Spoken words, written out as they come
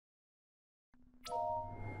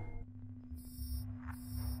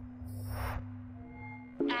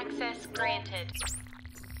Access granted.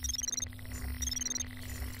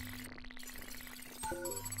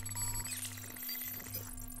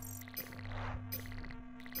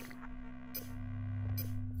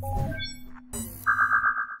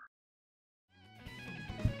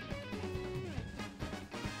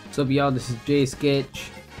 What's up, y'all? This is Jayysketch,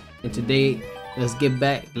 and today let's get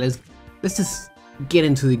back. Let's just get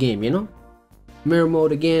into the game, you know? Mirror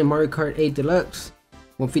mode again, Mario Kart 8 Deluxe,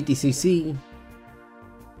 150cc.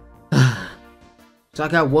 So I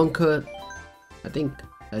got one cut. I think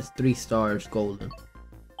that's 3 stars golden.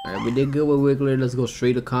 Alright, we did good with Wiggler. Let's go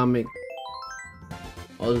straight to KAMEK.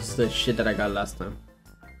 All this is the shit that I got last time.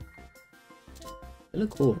 They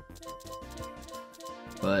look cool,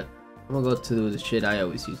 but I'm gonna go to the shit I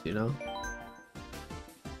always use, you know?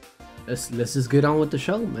 Let's just get on with the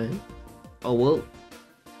show, man. Oh well,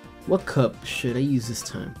 what cup should I use this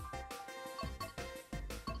time?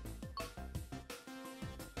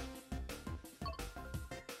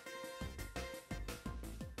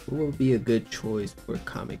 What would be a good choice for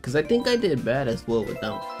KAMEK? Because I think I did bad as well with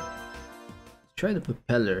them. Let's try the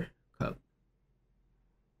propeller cup.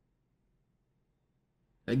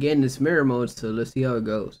 Again, it's mirror mode, so let's see how it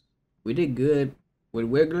goes. We did good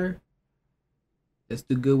with Wiggler. Let's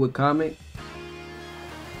do good with KAMEK.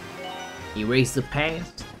 Erase the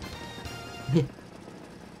past.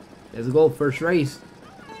 Let's go, first race.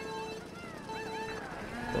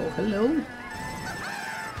 Oh, hello.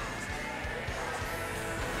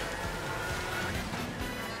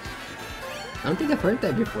 I don't think I've heard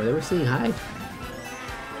that before. They were saying hi.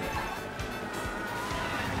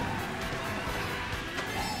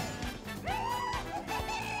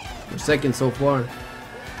 We're second so far.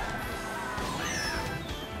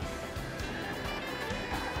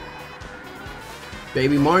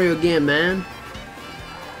 Baby Mario again, man.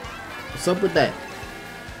 What's up with that?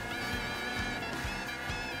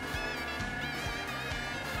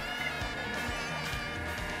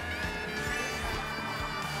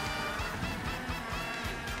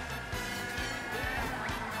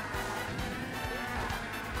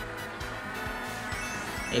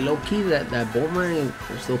 Hey, low key, that boomerang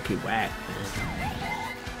is low key whack, man.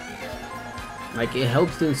 Like, it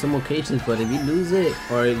helps in some occasions, but if you lose it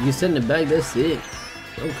or if you send it back, that's it.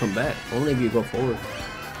 Don't come back. Only if you go forward.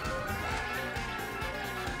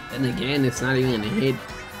 And again, it's not even gonna hit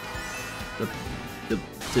the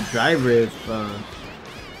driver if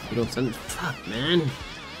you don't send it. Fuck, man.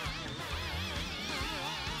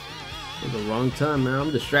 At the wrong time, man.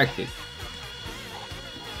 I'm distracted.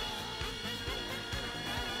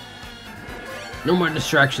 No more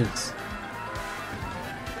distractions.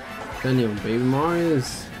 Anyway, Baby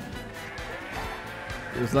Mario's.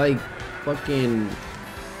 It was like fucking.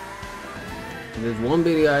 There's one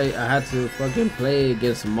video I had to fucking play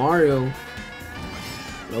against Mario.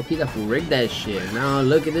 Loki that fool rigged that shit. Now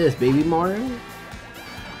look at this, Baby Mario.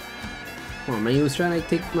 Come on, man. He was trying to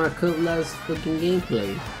take my cut last fucking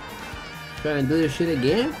gameplay. Trying to do this shit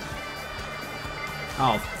again?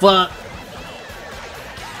 Oh fuck.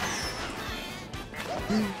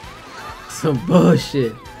 Some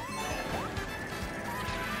bullshit.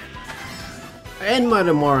 And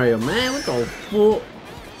Mother Mario, man, what the fuck?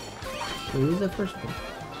 Who's that first one?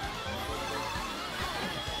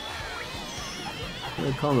 What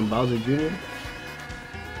do they call him, Bowser Jr.?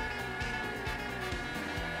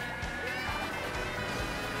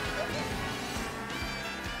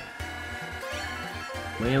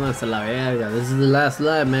 Váyanse a la verga. This is the last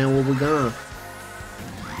lap, man. Where we gone?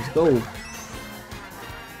 Let's go.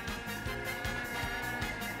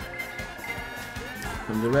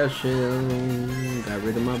 From the red shell, got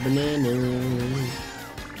rid of my banana.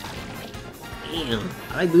 Damn,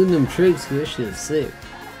 I like doing them tricks because this shit is sick.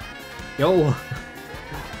 Yo,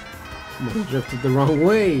 I drifted the wrong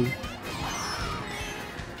way.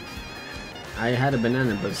 I had a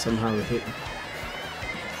banana, but somehow it hit me.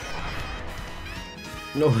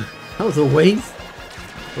 No, that was a waste.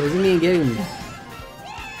 Wasn't even getting me.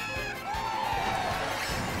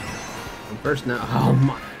 I'm first now. Oh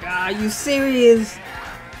my god, are you serious?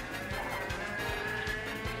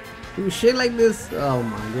 Do shit like this? Oh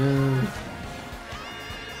my god.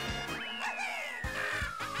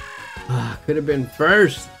 Could have been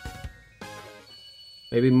first.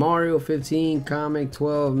 Baby Mario 15, KAMEK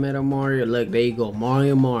 12, Meta Mario. Look, there you go.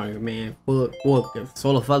 Mario, man. Fuck.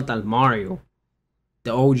 Solo falta el Mario.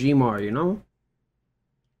 The OG Mario, you know?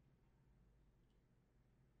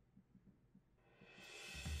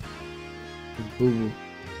 Boo.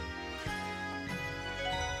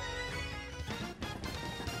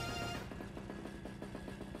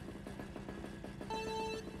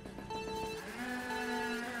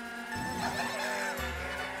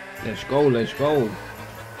 Let's go, let's go.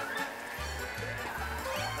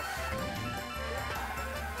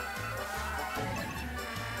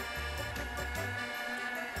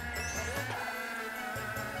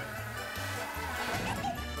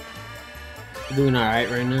 Doing alright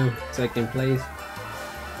right now, second place.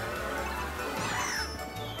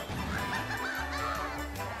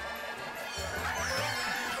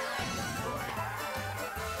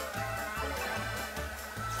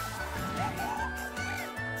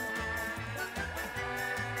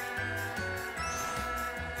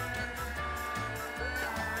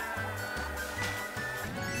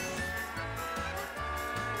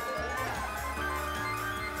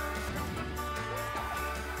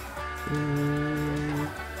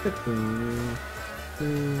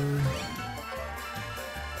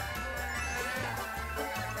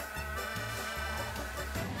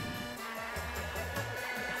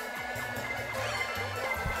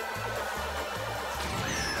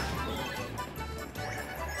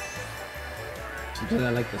 Sometimes I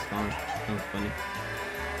like the song. Sounds funny.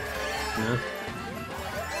 No?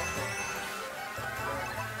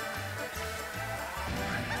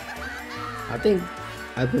 I think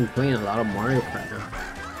I've been playing a lot of Mario Kart now.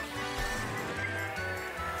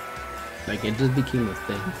 Like, it just became a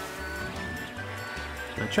thing.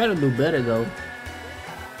 I try to do better though.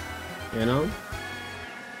 You know?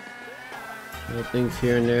 Little things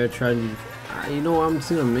here and there, try to... you know, I'm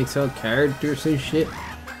just gonna mix out characters and shit.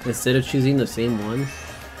 Instead of choosing the same ones.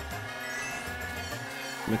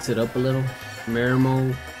 Mix it up a little. Mirror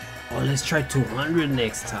mode. Oh, let's try 200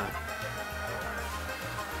 next time.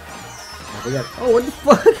 We got, oh, what the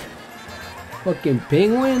fuck? Fucking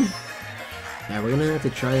penguin? Yeah, we're gonna have to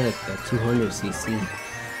try like the 200cc.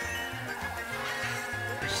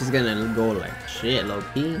 She's gonna go like shit, low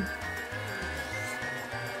key.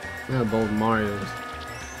 Not both Marios.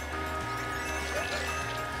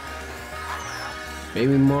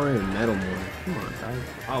 Baby Mario and Metal Mario. Come on, guys.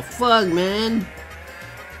 Oh fuck, man.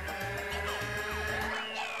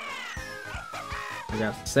 I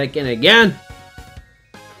got second again.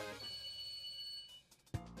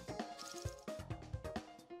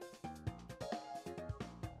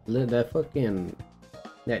 Look, that fucking...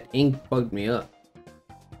 that ink bugged me up.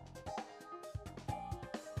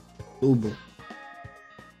 Uber.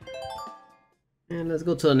 And let's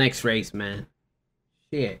go to the next race, man.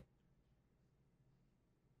 Shit.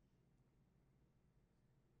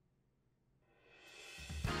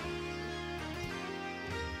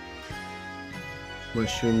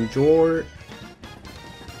 Mushroom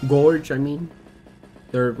Gorge, I mean.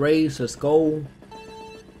 Third race, let's go.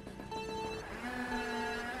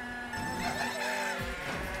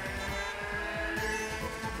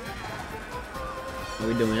 How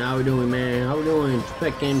we doing? How we doing, man? How we doing?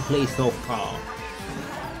 Second place so far.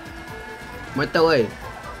 What the way?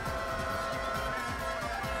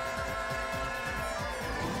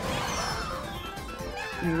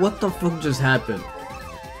 What the fuck just happened?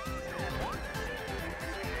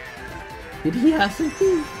 Did he have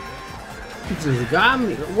something? He just got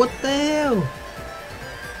me. What the hell?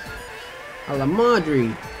 A la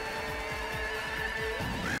madre.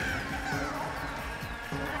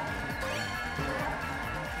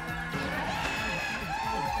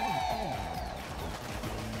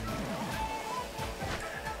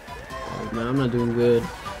 Man, I'm not doing good.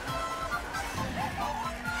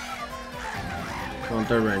 I'm on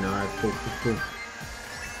third right now. Alright, cool.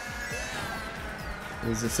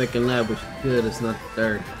 This is the second lap, which is good. It's not the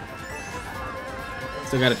third.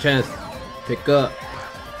 Still got a chance. Pick up.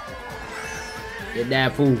 Get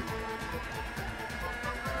that fool.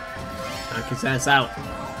 Knock his ass out.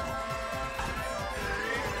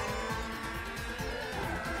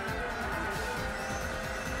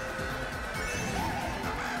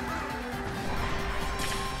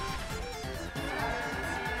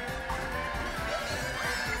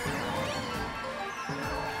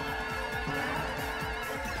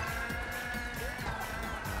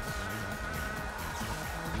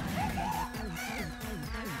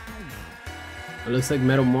 It looks like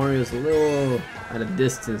Metal Mario is a little at a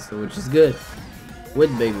distance, which is good with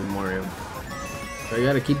Baby Mario. So I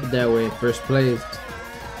gotta keep it that way, first place.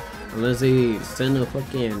 Unless they send a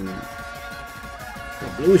fucking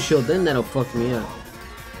blue shield, then that'll fuck me up.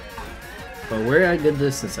 But we're at a good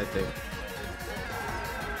distance, I think.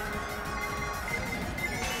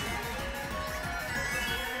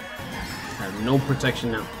 I have no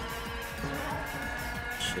protection now.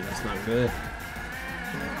 Shit, that's not good.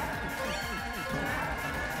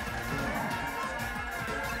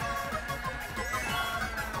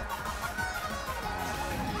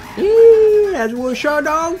 That's one shot,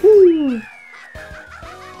 dog. Woo.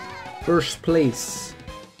 First place.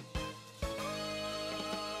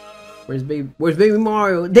 Where's baby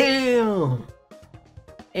Mario? Damn!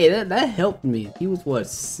 Hey, that helped me. He was what,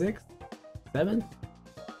 6? 7?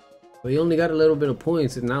 But he only got a little bit of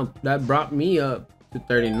points, and now that brought me up to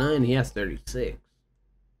 39. He has 36. It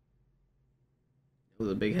was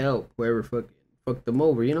a big help. Whoever fucked them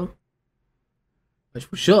over, you know? Let's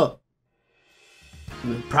push up.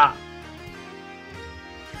 Prop.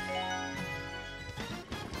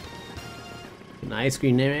 An ice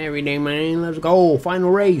cream every day, man. Let's go.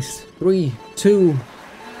 Final race. 3, 2,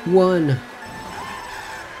 1.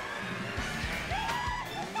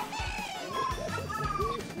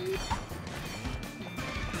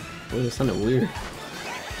 Oh, that sounded weird.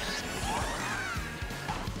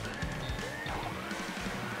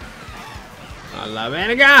 A la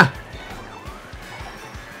verga!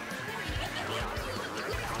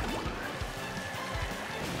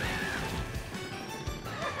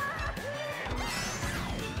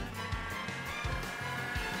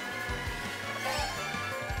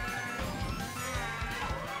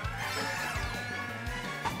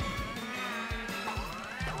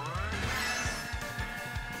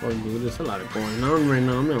 Oh, dude, there's a lot of going on right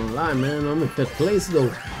now. I'm not gonna lie, man. I'm in 5th place,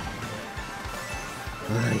 though.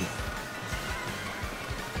 Alright.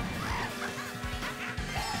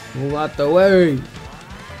 Move out the way.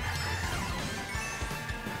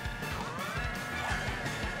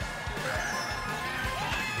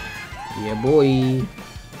 Yeah, boy.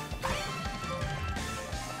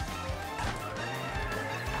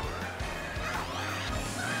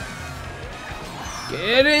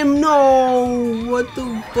 Get him! No! What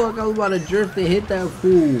the fuck? I was about to drift and hit that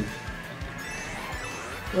fool.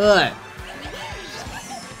 What?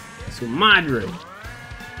 Su madre.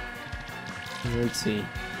 Let's see.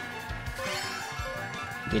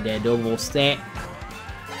 Get that double stack.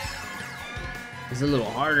 It's a little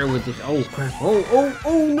harder with this. Oh crap.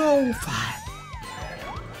 Oh no! 5.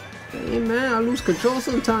 Hey man, I lose control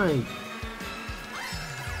sometimes.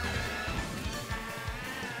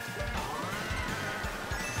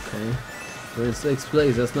 Okay. We're in 6th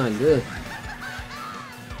place, that's not good.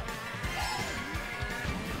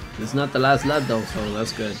 It's not the last lap though, so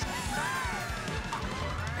that's good.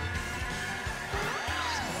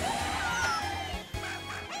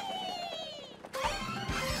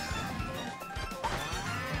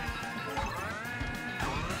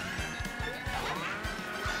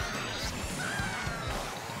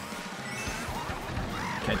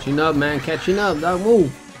 Catching up, man, catching up, don't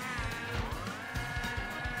move.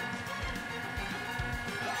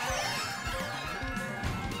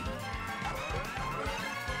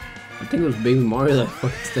 I think it was Baby Mario that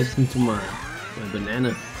fucking stepped into my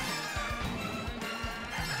banana.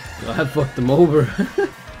 So I fucked him over.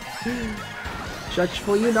 Shots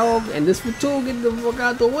for you, dog, and this for 2. Get the fuck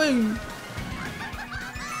out the way.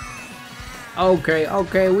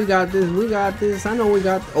 Okay, we got this. I know we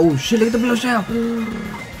got. Oh shit! Look at the blow shell.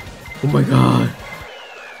 Oh my god.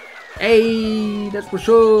 Hey, that's for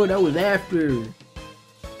sure. That was after.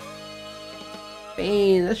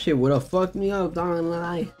 Dang, that shit would have fucked me up. Don't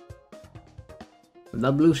lie. If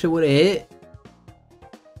that blue shit would have hit,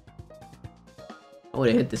 I would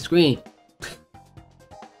have hit the screen.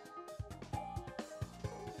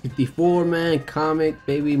 54, man. KAMEK,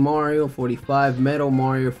 Baby Mario 45, Metal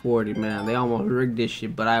Mario 40, man. They almost rigged this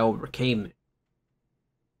shit, but I overcame it.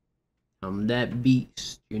 I'm that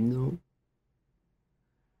beast, you know.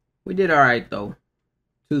 We did alright though.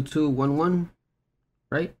 2-2-1-1,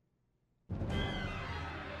 right? Look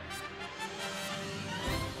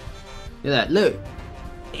at that, look.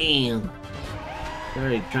 Damn. They're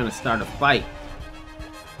already trying to start a fight.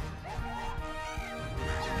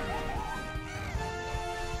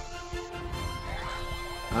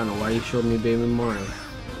 I don't know why he showed me Baby Mario.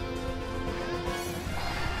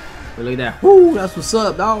 But look at that. Woo, that's what's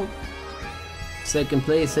up, dog. Second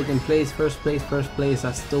place, first place.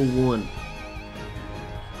 I still won.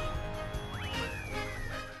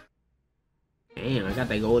 Damn, I got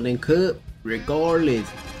that golden cup regardless.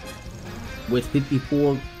 With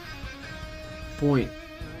 54 points.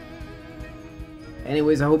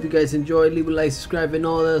 Anyways, I hope you guys enjoyed. Leave a like, subscribe, and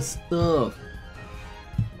all that stuff.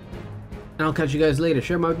 And I'll catch you guys later.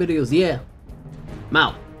 Share my videos. Yeah. I'm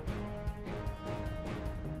out.